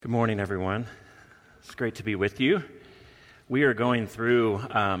Good morning, everyone. It's great to be with you. We are going through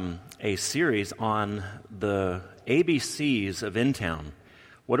a series on the ABCs of InTown.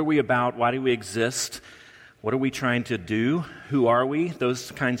 What are we about? Why do we exist? What are we trying to do? Who are we?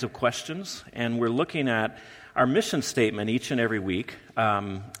 Those kinds of questions. And we're looking at our mission statement each and every week,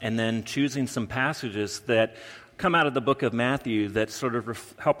 and then choosing some passages that come out of the book of Matthew that sort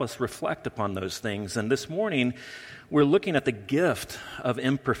of help us reflect upon those things. And this morning, we're looking at the gift of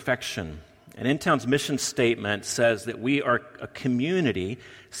imperfection. And InTown's mission statement says that we are a community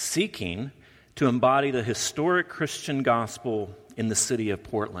seeking to embody the historic Christian gospel in the city of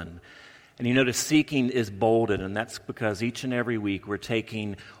Portland. And you notice seeking is bolded, and that's because each and every week we're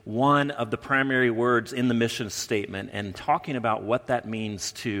taking one of the primary words in the mission statement and talking about what that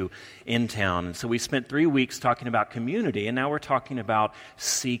means to InTown. And so we spent 3 weeks talking about community, and now we're talking about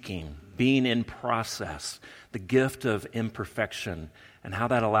seeking, being in process, the gift of imperfection, and how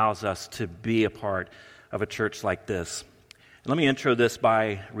that allows us to be a part of a church like this. And let me intro this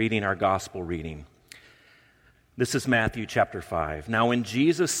by reading our gospel reading. This is Matthew chapter 5. Now when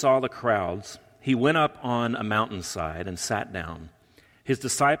Jesus saw the crowds, he went up on a mountainside and sat down. His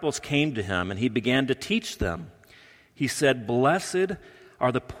disciples came to him, and he began to teach them. He said, "Blessed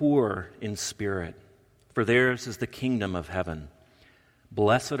are the poor in spirit, for theirs is the kingdom of heaven.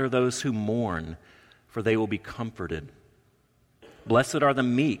 Blessed are those who mourn, for they will be comforted. Blessed are the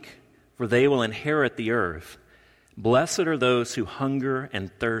meek, for they will inherit the earth. Blessed are those who hunger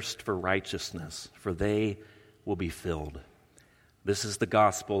and thirst for righteousness, for they will be filled." This is the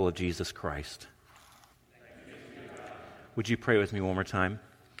gospel of Jesus Christ. Would you pray with me one more time?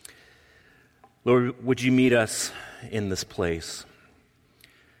 Lord, would you meet us in this place?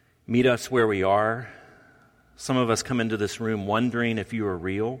 Meet us where we are. Some of us come into this room wondering if you are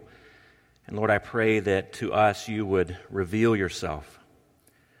real. And Lord, I pray that to us you would reveal yourself.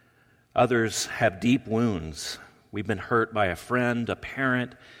 Others have deep wounds. We've been hurt by a friend, a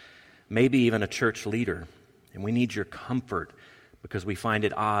parent, maybe even a church leader. And we need your comfort because we find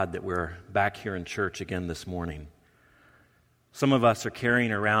it odd that we're back here in church again this morning. Some of us are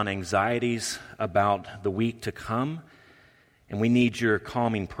carrying around anxieties about the week to come, and we need your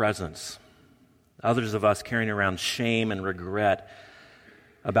calming presence. Others of us carrying around shame and regret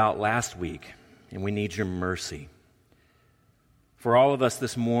about last week, and we need your mercy. For all of us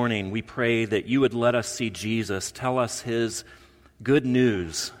this morning, we pray that you would let us see Jesus tell us his good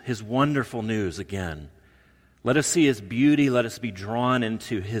news, his wonderful news again. Let us see his beauty. Let us be drawn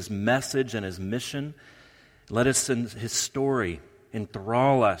into his message and his mission. Let us, in his story,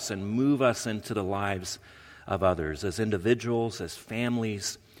 enthrall us and move us into the lives of others as individuals, as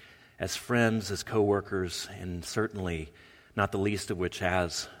families, as friends, as co-workers, and certainly not the least of which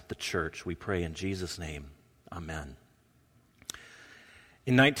as the church. We pray in Jesus' name. Amen.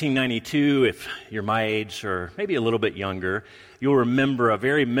 In 1992, if you're my age or maybe a little bit younger, you'll remember a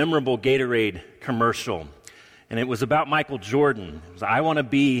very memorable Gatorade commercial. And it was about Michael Jordan. It was, "I want to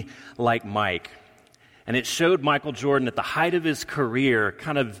be like Mike." And it showed Michael Jordan at the height of his career,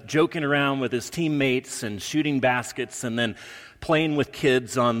 kind of joking around with his teammates and shooting baskets and then playing with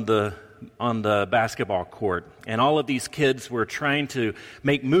kids on the basketball court. And all of these kids were trying to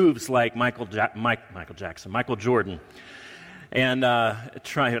make moves like Michael Jordan. And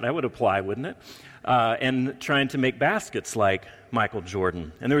that would apply, wouldn't it? And trying to make baskets like Michael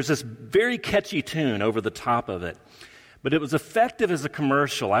Jordan. And there was this very catchy tune over the top of it. But it was effective as a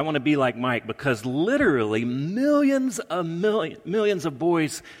commercial. I want to be like Mike, because literally millions of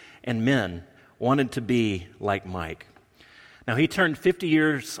boys and men wanted to be like Mike. Now, he turned 50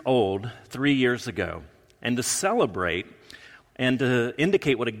 years old 3 years ago. And to celebrate and to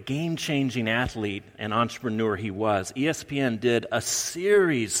indicate what a game-changing athlete and entrepreneur he was, ESPN did a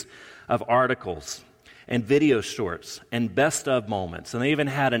series of articles and video shorts and best of moments. And they even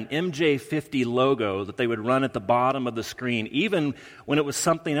had an MJ50 logo that they would run at the bottom of the screen, even when it was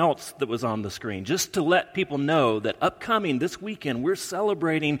something else that was on the screen, just to let people know that upcoming this weekend, we're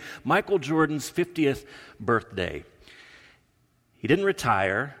celebrating Michael Jordan's 50th birthday. He didn't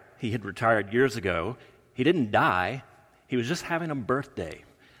retire. He had retired years ago. He didn't die. He was just having a birthday.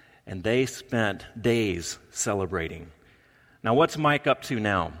 And they spent days celebrating. Now, what's Mike up to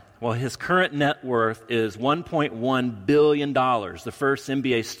now? Well, his current net worth is $1.1 billion, the first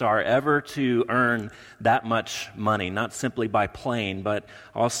NBA star ever to earn that much money, not simply by playing, but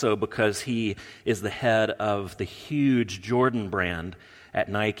also because he is the head of the huge Jordan brand at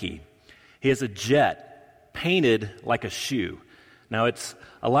Nike. He has a jet painted like a shoe. Now, it's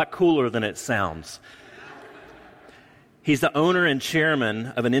a lot cooler than it sounds. He's the owner and chairman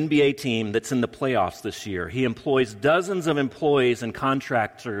of an NBA team that's in the playoffs this year. He employs dozens of employees and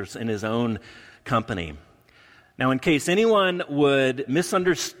contractors in his own company. Now, in case anyone would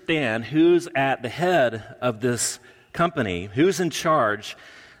misunderstand who's at the head of this company, who's in charge,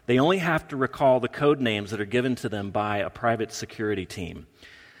 they only have to recall the code names that are given to them by a private security team.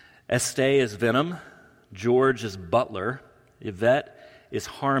 Estee is Venom, George is Butler, Yvette is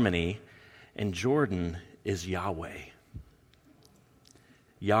Harmony, and Jordan is Yahweh.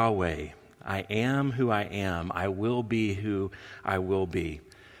 Yahweh, I am who I am. I will be who I will be.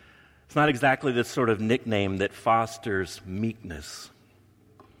 It's not exactly the sort of nickname that fosters meekness.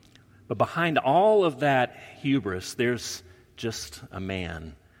 But behind all of that hubris, there's just a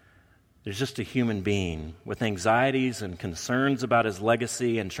man. There's just a human being with anxieties and concerns about his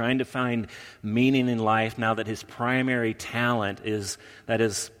legacy and trying to find meaning in life now that his primary talent is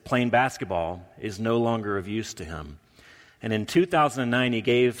playing basketball is no longer of use to him. And in 2009, he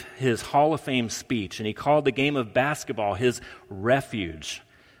gave his Hall of Fame speech, and he called the game of basketball his refuge,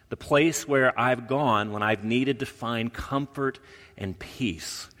 the place where I've gone when I've needed to find comfort and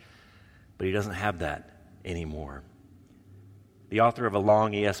peace. But he doesn't have that anymore. The author of a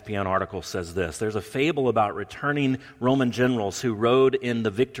long ESPN article says this: there's a fable about returning Roman generals who rode in the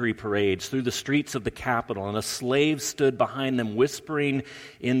victory parades through the streets of the capital, and a slave stood behind them whispering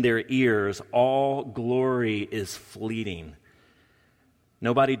in their ears, "All glory is fleeting."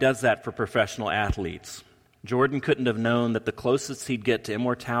 Nobody does that for professional athletes. Jordan couldn't have known that the closest he'd get to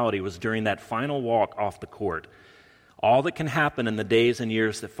immortality was during that final walk off the court. All that can happen in the days and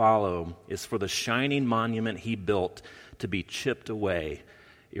years that follow is for the shining monument he built to be chipped away,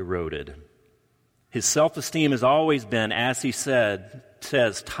 eroded. His self-esteem has always been, as he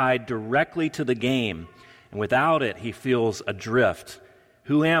says, tied directly to the game, and without it, he feels adrift.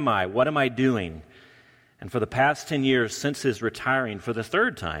 Who am I? What am I doing? And for the past 10 years, since his retiring for the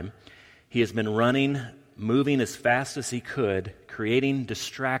third time, he has been running, moving as fast as he could, creating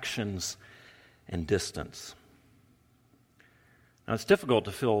distractions and distance. Now, it's difficult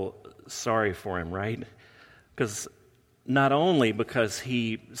to feel sorry for him, right? Because not only because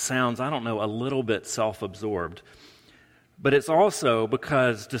he sounds, a little bit self-absorbed, but it's also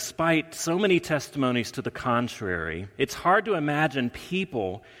because despite so many testimonies to the contrary, it's hard to imagine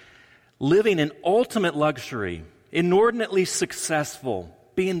people living in ultimate luxury, inordinately successful,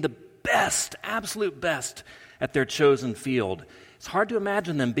 being the best, absolute best at their chosen field. It's hard to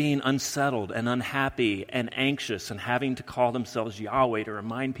imagine them being unsettled and unhappy and anxious and having to call themselves Yahweh to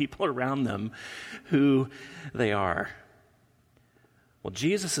remind people around them who they are. Well,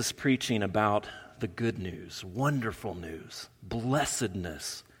 Jesus is preaching about the good news, wonderful news,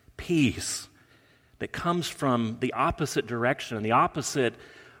 blessedness, peace that comes from the opposite direction, the opposite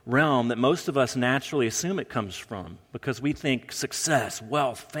realm that most of us naturally assume it comes from, because we think success,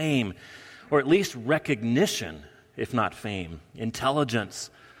 wealth, fame, or at least recognition, if not fame,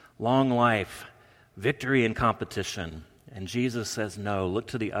 intelligence, long life, victory in competition. And Jesus says, no, look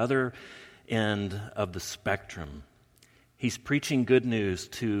to the other end of the spectrum. He's preaching good news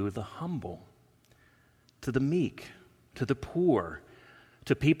to the humble, to the meek, to the poor,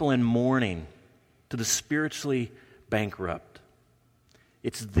 to people in mourning, to the spiritually bankrupt.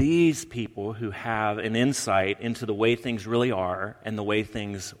 It's these people who have an insight into the way things really are and the way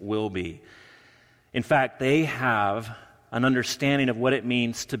things will be. In fact, they have an understanding of what it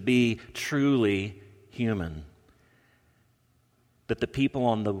means to be truly human. That the people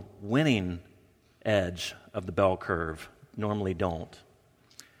on the winning edge of the bell curve normally don't.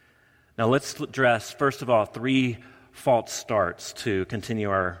 Now let's address, first of all, 3 false starts to continue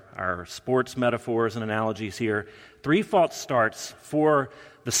our sports metaphors and analogies here. 3 false starts for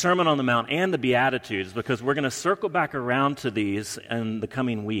the Sermon on the Mount and the Beatitudes, because we're going to circle back around to these in the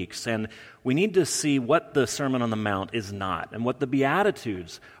coming weeks. And we need to see what the Sermon on the Mount is not and what the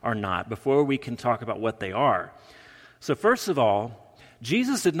Beatitudes are not before we can talk about what they are. So first of all,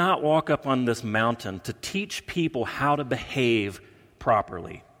 Jesus did not walk up on this mountain to teach people how to behave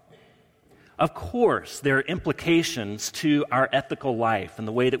properly. Of course, there are implications to our ethical life and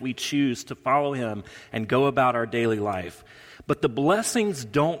the way that we choose to follow him and go about our daily life. But the blessings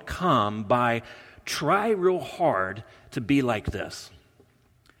don't come by try real hard to be like this.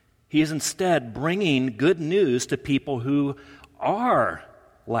 He is instead bringing good news to people who are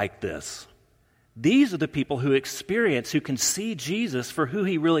like this. These are the people who can see Jesus for who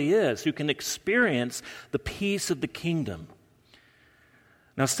he really is, who can experience the peace of the kingdom.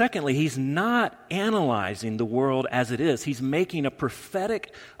 Now, secondly, he's not analyzing the world as it is. He's making a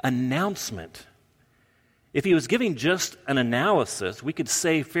prophetic announcement. If he was giving just an analysis, we could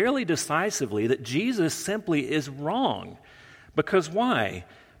say fairly decisively that Jesus simply is wrong. Because why?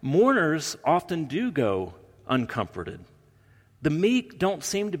 Mourners often do go uncomforted. The meek don't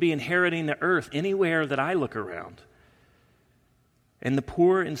seem to be inheriting the earth anywhere that I look around. And the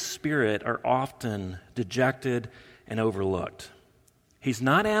poor in spirit are often dejected and overlooked. He's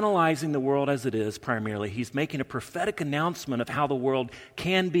not analyzing the world as it is primarily. He's making a prophetic announcement of how the world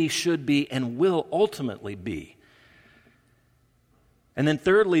can be, should be, and will ultimately be. And then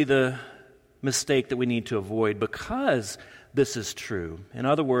thirdly, the mistake that we need to avoid because this is true. In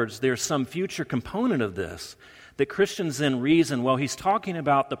other words, there's some future component of this that Christians then reason, well, he's talking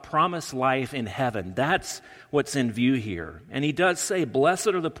about the promised life in heaven. That's what's in view here. And he does say, blessed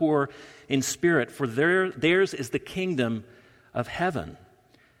are the poor in spirit, for theirs is the kingdom of heaven.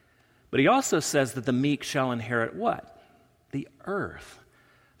 But he also says that the meek shall inherit what? The earth.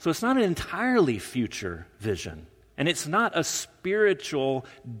 So it's not an entirely future vision. And it's not a spiritual,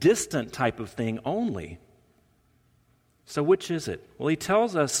 distant type of thing only. So which is it? Well, he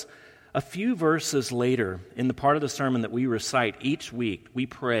tells us a few verses later in the part of the sermon that we recite each week. We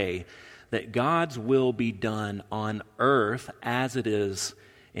pray that God's will be done on earth as it is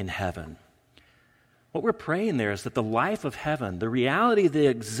in heaven. What we're praying there is that the life of heaven, the reality that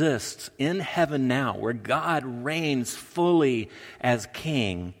exists in heaven now, where God reigns fully as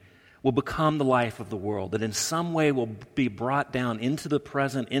king, will become the life of the world, that in some way will be brought down into the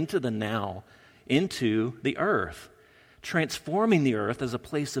present, into the now, into the earth, transforming the earth as a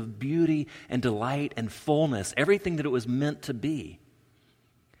place of beauty and delight and fullness, everything that it was meant to be.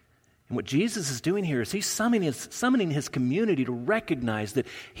 And what Jesus is doing here is he's summoning his community to recognize that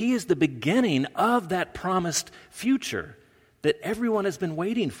he is the beginning of that promised future that everyone has been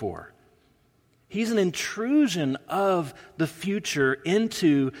waiting for. He's an intrusion of the future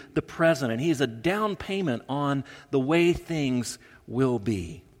into the present, and he is a down payment on the way things will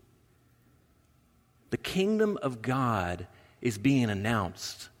be. The kingdom of God is being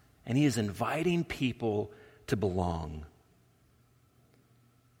announced, and he is inviting people to belong.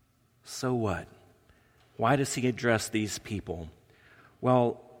 So what? Why does he address these people?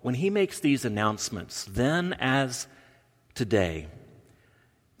 Well, when he makes these announcements, then as today,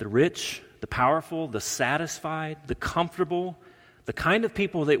 the rich, the powerful, the satisfied, the comfortable, the kind of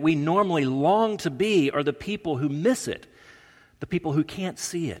people that we normally long to be are the people who miss it, the people who can't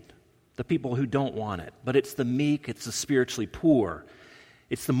see it, the people who don't want it. But it's the meek, it's the spiritually poor,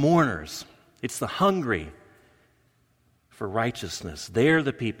 it's the mourners, it's the hungry for righteousness. They're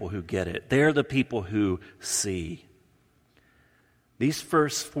the people who get it. They're the people who see. These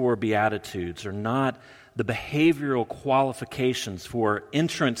first four Beatitudes are not the behavioral qualifications for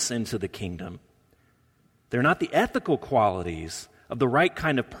entrance into the kingdom. They're not the ethical qualities of the right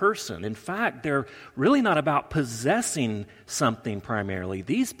kind of person. In fact, they're really not about possessing something primarily.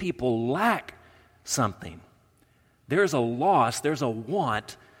 These people lack something. There's a loss, there's a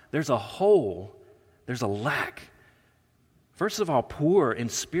want, there's a hole, there's a lack. First of all, poor in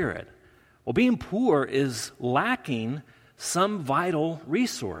spirit. Well, being poor is lacking some vital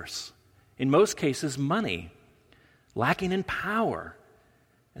resource. In most cases, money. Lacking in power.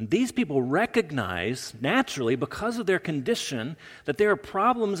 And these people recognize, naturally, because of their condition, that there are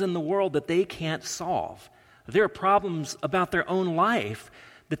problems in the world that they can't solve. There are problems about their own life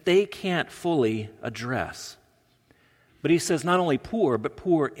that they can't fully address. But he says not only poor, but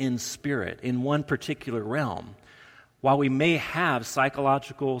poor in spirit, in one particular realm. While we may have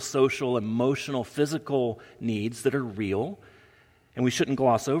psychological, social, emotional, physical needs that are real, and we shouldn't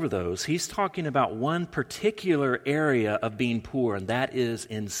gloss over those, he's talking about one particular area of being poor, and that is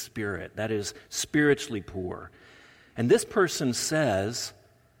in spirit. That is spiritually poor. And this person says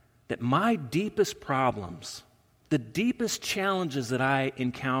that my deepest problems, the deepest challenges that I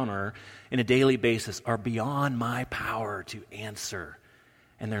encounter in a daily basis are beyond my power to answer.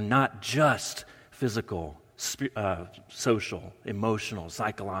 And they're not just physical, social, emotional,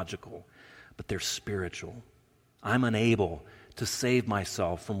 psychological, but they're spiritual. I'm unable to save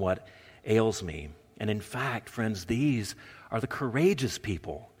myself from what ails me. And in fact, friends, these are the courageous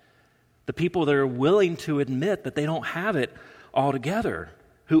people, the people that are willing to admit that they don't have it all together,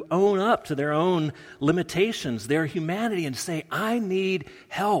 who own up to their own limitations, their humanity, and say, I need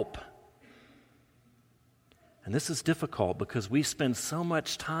help. And this is difficult because we spend so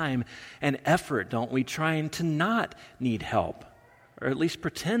much time and effort, don't we, trying to not need help, or at least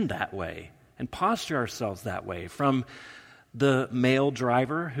pretend that way and posture ourselves that way. From the male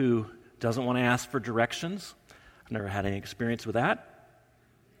driver who doesn't want to ask for directions, I've never had any experience with that,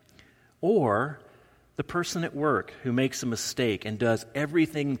 or The person at work who makes a mistake and does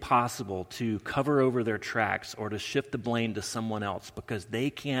everything possible to cover over their tracks or to shift the blame to someone else because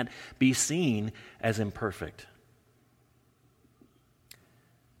they can't be seen as imperfect.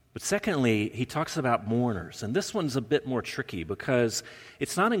 But secondly, he talks about mourners, and this one's a bit more tricky because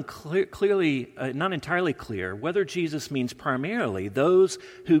it's not entirely clear whether Jesus means primarily those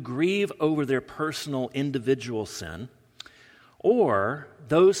who grieve over their personal individual sin, or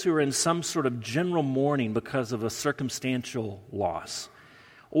those who are in some sort of general mourning because of a circumstantial loss.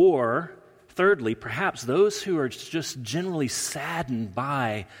 Or, thirdly, perhaps those who are just generally saddened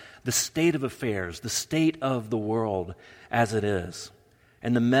by the state of affairs, the state of the world as it is,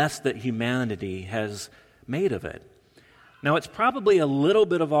 and the mess that humanity has made of it. Now, it's probably a little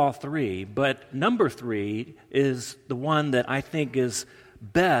bit of all three, but number 3 is the one that I think is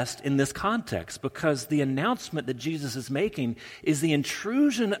best in this context, because the announcement that Jesus is making is the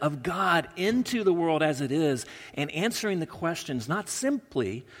intrusion of God into the world as it is and answering the questions not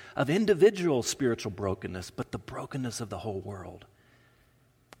simply of individual spiritual brokenness, but the brokenness of the whole world.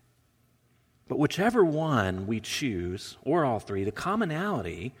 But whichever one we choose, or all three, the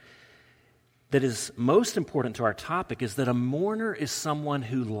commonality that is most important to our topic is that a mourner is someone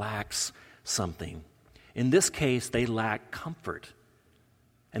who lacks something. In this case, they lack comfort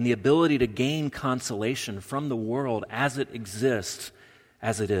and the ability to gain consolation from the world as it exists,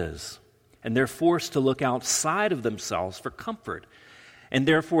 as it is. And they're forced to look outside of themselves for comfort. And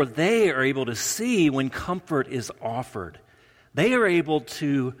therefore, they are able to see when comfort is offered. They are able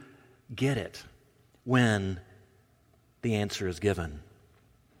to get it when the answer is given.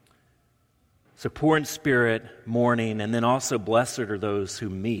 So poor in spirit, mourning, and then also blessed are those who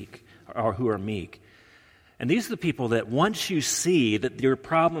are meek. And these are the people that once you see that your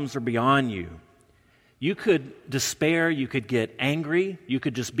problems are beyond you, you could despair, you could get angry, you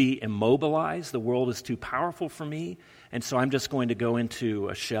could just be immobilized. The world is too powerful for me, and so I'm just going to go into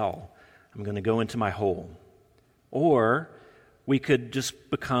a shell. I'm going to go into my hole. Or we could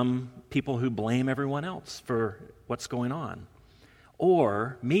just become people who blame everyone else for what's going on.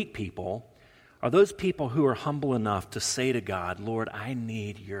 Or meek people are those people who are humble enough to say to God, Lord, I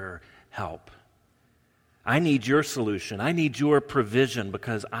need your help. I need your solution. I need your provision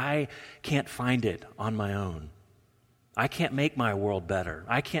because I can't find it on my own. I can't make my world better.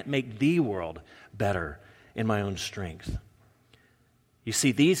 I can't make the world better in my own strength. You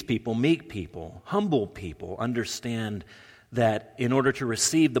see, these people, meek people, humble people, understand that in order to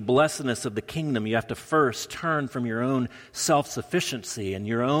receive the blessedness of the kingdom, you have to first turn from your own self-sufficiency and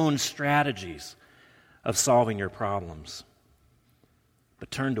your own strategies of solving your problems. But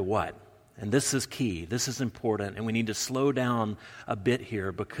turn to what? And this is key, this is important, and we need to slow down a bit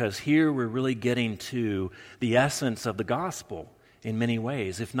here because here we're really getting to the essence of the gospel in many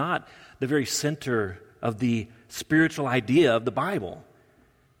ways, if not the very center of the spiritual idea of the Bible.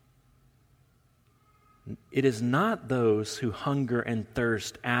 It is not those who hunger and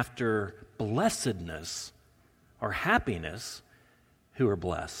thirst after blessedness or happiness who are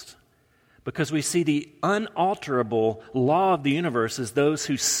blessed. Because we see the unalterable law of the universe is those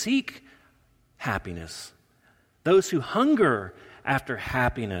who seek happiness. Those who hunger after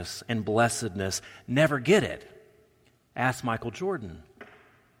happiness and blessedness never get it. Ask Michael Jordan.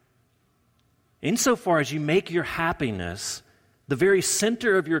 Insofar as you make your happiness the very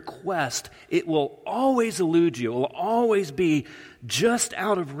center of your quest, it will always elude you. It will always be just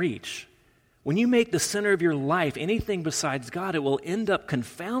out of reach. When you make the center of your life anything besides God, it will end up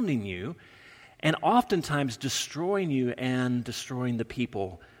confounding you and oftentimes destroying you and destroying the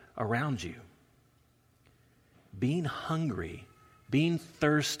people around you. Being hungry, being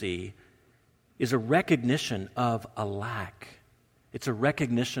thirsty is a recognition of a lack. It's a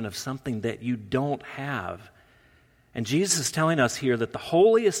recognition of something that you don't have. And Jesus is telling us here that the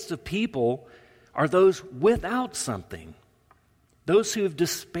holiest of people are those without something. Those who have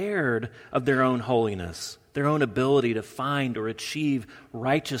despaired of their own holiness, their own ability to find or achieve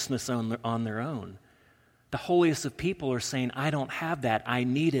righteousness on their own. The holiest of people are saying, I don't have that, I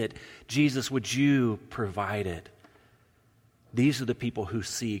need it. Jesus, would you provide it? These are the people who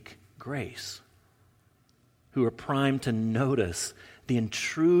seek grace, who are primed to notice the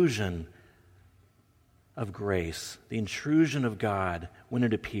intrusion of grace, the intrusion of God when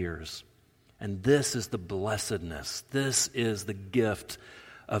it appears. And this is the blessedness. This is the gift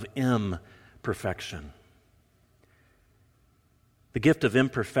of imperfection. The gift of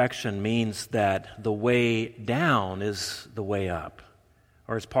imperfection means that the way down is the way up.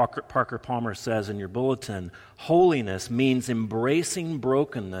 Or as Parker Palmer says in your bulletin, holiness means embracing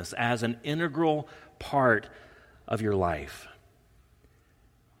brokenness as an integral part of your life.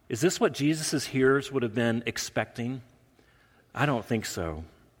 Is this what Jesus' hearers would have been expecting? I don't think so.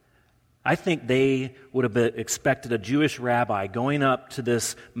 I think they would have expected a Jewish rabbi going up to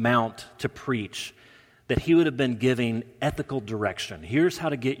this mount to preach, that he would have been giving ethical direction. Here's how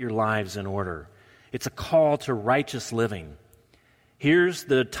to get your lives in order. It's a call to righteous living. Here's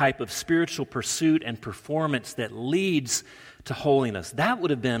the type of spiritual pursuit and performance that leads to holiness. That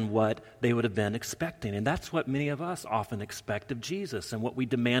would have been what they would have been expecting. And that's what many of us often expect of Jesus and what we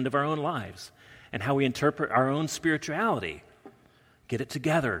demand of our own lives and how we interpret our own spirituality. Get it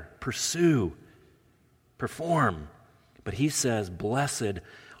together, pursue, perform. But he says, blessed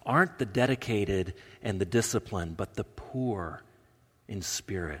aren't the dedicated and the disciplined, but the poor in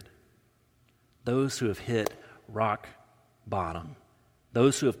spirit. Those who have hit rock bottom.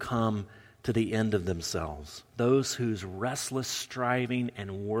 Those who have come to the end of themselves. Those whose restless striving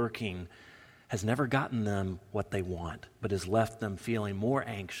and working has never gotten them what they want, but has left them feeling more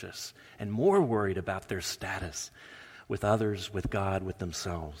anxious and more worried about their status with others, with God, with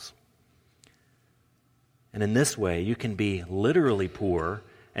themselves. And in this way, you can be literally poor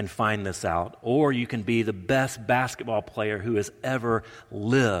and find this out, or you can be the best basketball player who has ever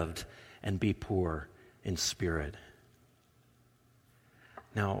lived and be poor in spirit.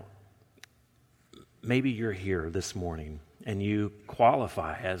 Now, maybe you're here this morning and you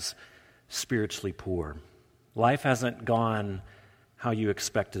qualify as spiritually poor. Life hasn't gone how you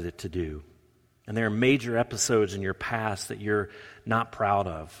expected it to do. And there are major episodes in your past that you're not proud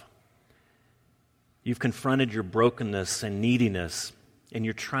of. You've confronted your brokenness and neediness, and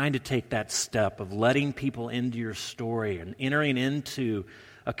you're trying to take that step of letting people into your story and entering into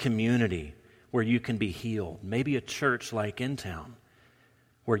a community where you can be healed. Maybe a church like In Town,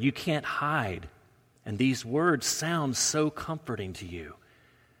 where you can't hide. And these words sound so comforting to you,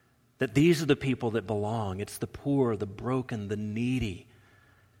 that these are the people that belong. It's the poor, the broken, the needy.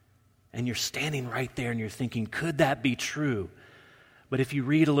 And you're standing right there and you're thinking, could that be true? But if you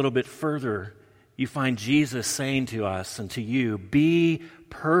read a little bit further, you find Jesus saying to us and to you, be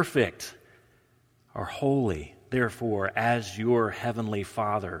perfect or holy, therefore, as your heavenly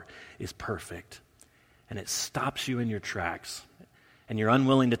Father is perfect. And it stops you in your tracks. And you're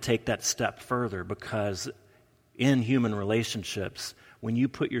unwilling to take that step further because in human relationships, when you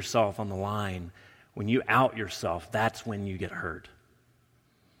put yourself on the line, when you out yourself, that's when you get hurt.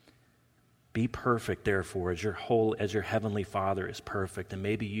 Be perfect, therefore, as your heavenly Father is perfect. And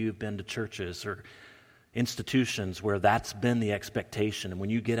maybe you've been to churches or institutions where that's been the expectation. And when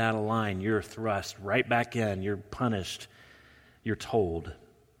you get out of line, you're thrust right back in. You're punished. You're told.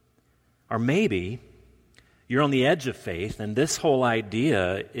 Or maybe you're on the edge of faith, and this whole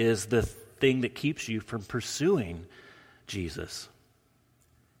idea is the thing that keeps you from pursuing Jesus.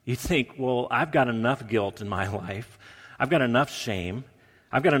 You think, well, I've got enough guilt in my life. I've got enough shame.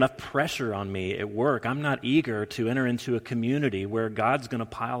 I've got enough pressure on me at work. I'm not eager to enter into a community where God's going to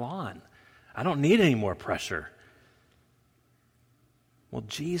pile on. I don't need any more pressure. Well,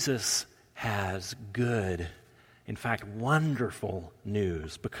 Jesus has good, in fact, wonderful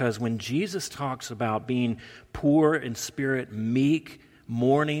news, because when Jesus talks about being poor in spirit, meek,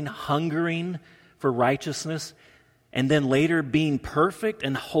 mourning, hungering for righteousness, and then later being perfect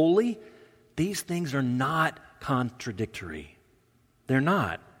and holy, these things are not contradictory. They're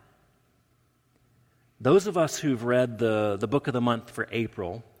not. Those of us who've read the book of the month for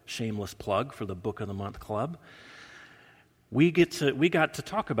April, shameless plug for the Book of the Month Club, we got to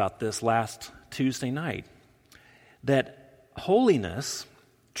talk about this last Tuesday night. That holiness,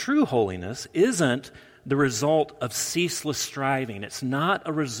 true holiness, isn't the result of ceaseless striving. It's not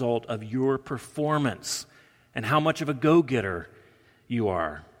a result of your performance and how much of a go-getter you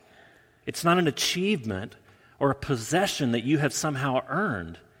are. It's not an achievement or a possession that you have somehow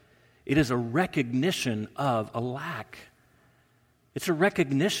earned. It is a recognition of a lack. It's a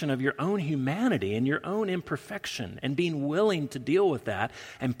recognition of your own humanity and your own imperfection and being willing to deal with that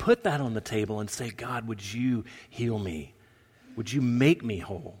and put that on the table and say, God, would you heal me? Would you make me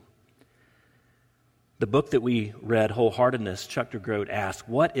whole? The book that we read, Wholeheartedness, Chuck DeGroat asked,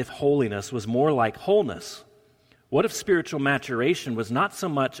 what if holiness was more like wholeness? What if spiritual maturation was not so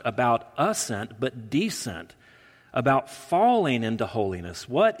much about ascent but descent, about falling into holiness?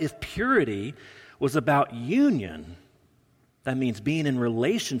 What if purity was about union? That means being in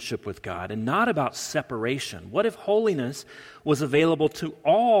relationship with God and not about separation. What if holiness was available to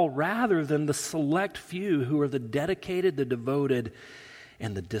all rather than the select few who are the dedicated, the devoted,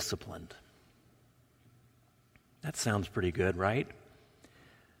 and the disciplined? That sounds pretty good, right?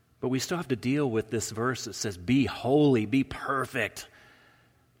 But we still have to deal with this verse that says, be holy, be perfect,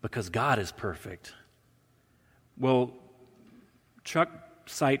 because God is perfect. Well, Chuck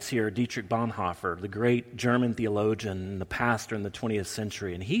cites here Dietrich Bonhoeffer, the great German theologian and the pastor in the 20th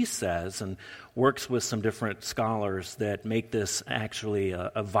century. And he says, and works with some different scholars that make this actually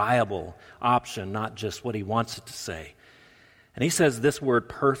a viable option, not just what he wants it to say. And he says this word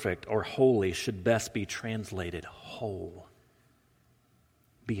perfect or holy should best be translated whole.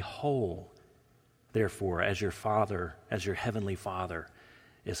 Be whole, therefore, as your Father, as your heavenly Father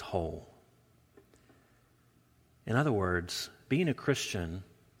is whole. In other words, being a Christian,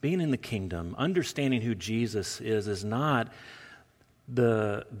 being in the kingdom, understanding who Jesus is not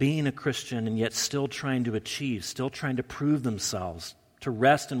the being a Christian and yet still trying to achieve, still trying to prove themselves, to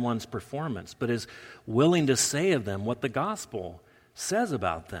rest in one's performance, but is willing to say of them what the gospel says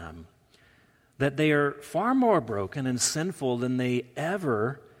about them, that they are far more broken and sinful than they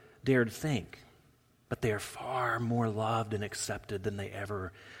ever dared think, but they are far more loved and accepted than they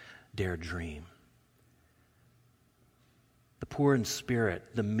ever dared dream. The poor in spirit,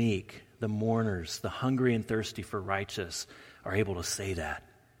 the meek, the mourners, the hungry and thirsty for righteousness are able to say that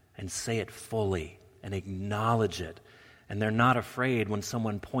and say it fully and acknowledge it. And they're not afraid when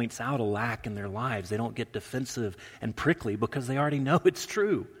someone points out a lack in their lives. They don't get defensive and prickly because they already know it's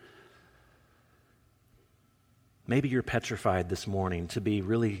true. Maybe you're petrified this morning to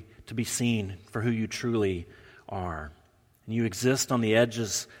be seen for who you truly are. And you exist on the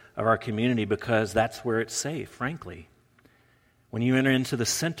edges of our community because that's where it's safe, frankly. When you enter into the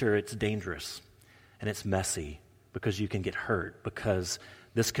center, it's dangerous and it's messy because you can get hurt, because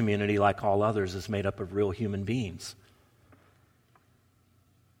this community, like all others, is made up of real human beings.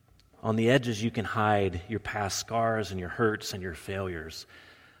 On the edges, you can hide your past scars and your hurts and your failures.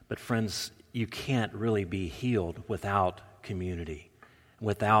 But friends, you can't really be healed without community,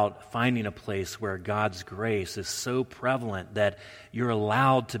 without finding a place where God's grace is so prevalent that you're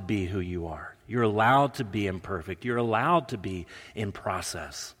allowed to be who you are. You're allowed to be imperfect. You're allowed to be in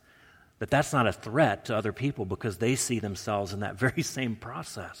process. But that's not a threat to other people because they see themselves in that very same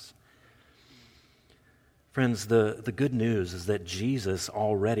process. Friends, the good news is that Jesus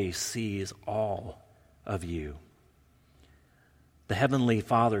already sees all of you. The Heavenly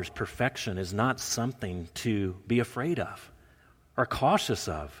Father's perfection is not something to be afraid of or cautious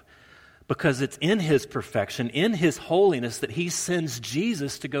of, because it's in His perfection, in His holiness, that He sends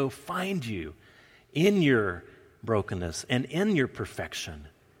Jesus to go find you in your brokenness and in your perfection.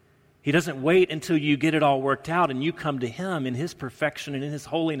 He doesn't wait until you get it all worked out and you come to Him in His perfection and in His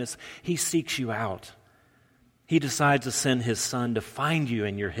holiness. He seeks you out. He decides to send His Son to find you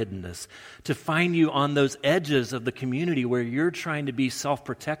in your hiddenness, to find you on those edges of the community where you're trying to be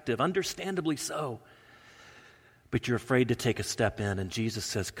self-protective, understandably so. But you're afraid to take a step in, and Jesus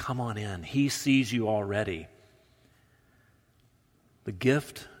says, come on in. He sees you already. The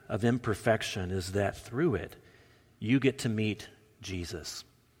gift of imperfection is that through it, you get to meet Jesus,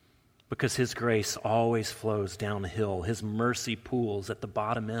 because His grace always flows downhill. His mercy pools at the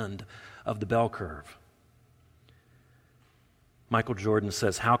bottom end of the bell curve. Michael Jordan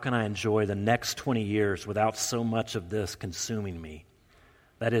says, how can I enjoy the next 20 years without so much of this consuming me?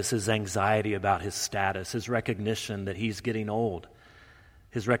 That is his anxiety about his status, his recognition that he's getting old,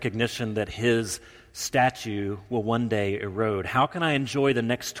 his recognition that his statue will one day erode. How can I enjoy the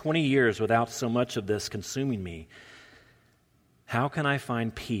next 20 years without so much of this consuming me? How can I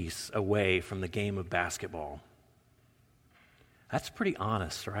find peace away from the game of basketball? That's pretty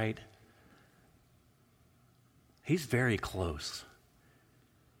honest, right? He's very close.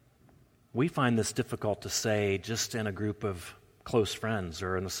 We find this difficult to say just in a group of close friends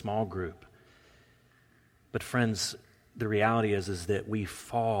or in a small group. But friends, the reality is that we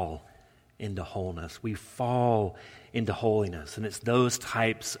fall into wholeness. We fall into holiness. And it's those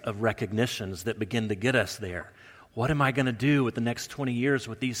types of recognitions that begin to get us there. What am I going to do with the next 20 years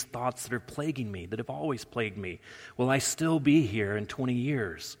with these thoughts that are plaguing me, that have always plagued me? Will I still be here in 20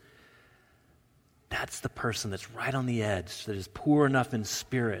 years? That's the person that's right on the edge, that is poor enough in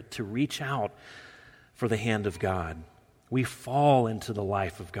spirit to reach out for the hand of God. We fall into the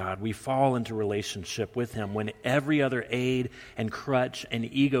life of God. We fall into relationship with Him when every other aid and crutch and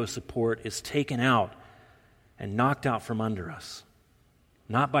ego support is taken out and knocked out from under us.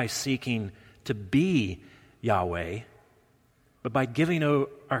 Not by seeking to be Yahweh, but by giving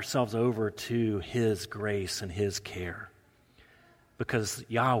ourselves over to His grace and His care. Because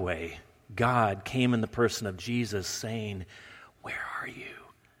Yahweh, God, came in the person of Jesus saying, where are you?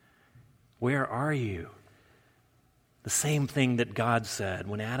 Where are you? The same thing that God said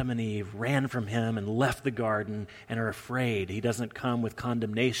when Adam and Eve ran from Him and left the garden and are afraid. He doesn't come with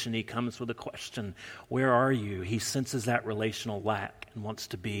condemnation. He comes with a question. Where are you? He senses that relational lack and wants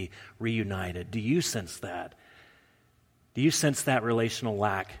to be reunited. Do you sense that? Do you sense that relational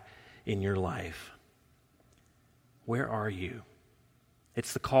lack in your life? Where are you?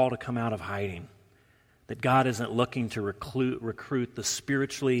 It's the call to come out of hiding. That God isn't looking to recruit the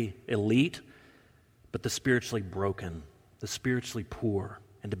spiritually elite, but the spiritually broken, the spiritually poor,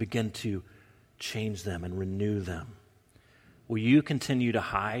 and to begin to change them and renew them. Will you continue to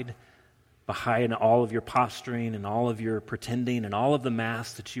hide behind all of your posturing and all of your pretending and all of the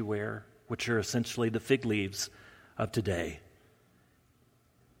masks that you wear, which are essentially the fig leaves of today?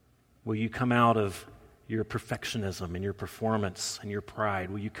 Will you come out of your perfectionism and your performance and your pride?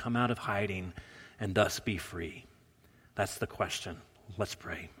 Will you come out of hiding and thus be free? That's the question. Let's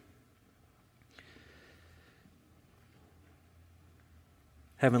pray.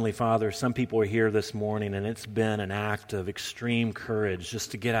 Heavenly Father, some people are here this morning and it's been an act of extreme courage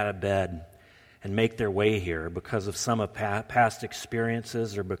just to get out of bed and make their way here because of some of past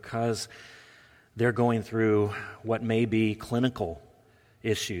experiences or because they're going through what may be clinical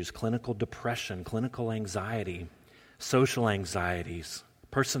issues, clinical depression, clinical anxiety, social anxieties,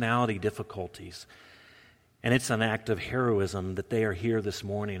 personality difficulties. And it's an act of heroism that they are here this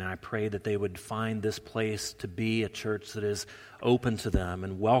morning. And I pray that they would find this place to be a church that is open to them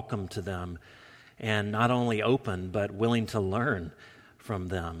and welcome to them. And not only open, but willing to learn from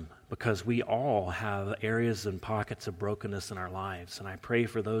them. Because we all have areas and pockets of brokenness in our lives. And I pray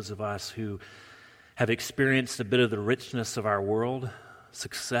for those of us who have experienced a bit of the richness of our world,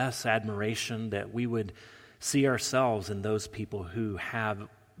 success, admiration, that we would see ourselves in those people who have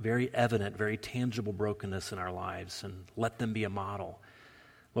very evident, very tangible brokenness in our lives and let them be a model.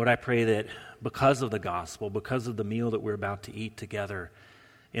 Lord, I pray that because of the gospel, because of the meal that we're about to eat together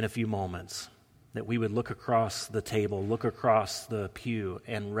in a few moments, that we would look across the table, look across the pew,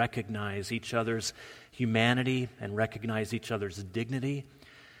 and recognize each other's humanity and recognize each other's dignity,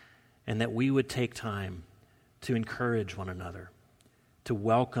 and that we would take time to encourage one another, to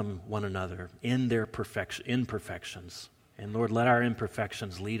welcome one another in their imperfections. And Lord, let our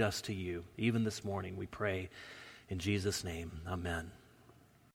imperfections lead us to you. Even this morning, we pray in Jesus' name. Amen.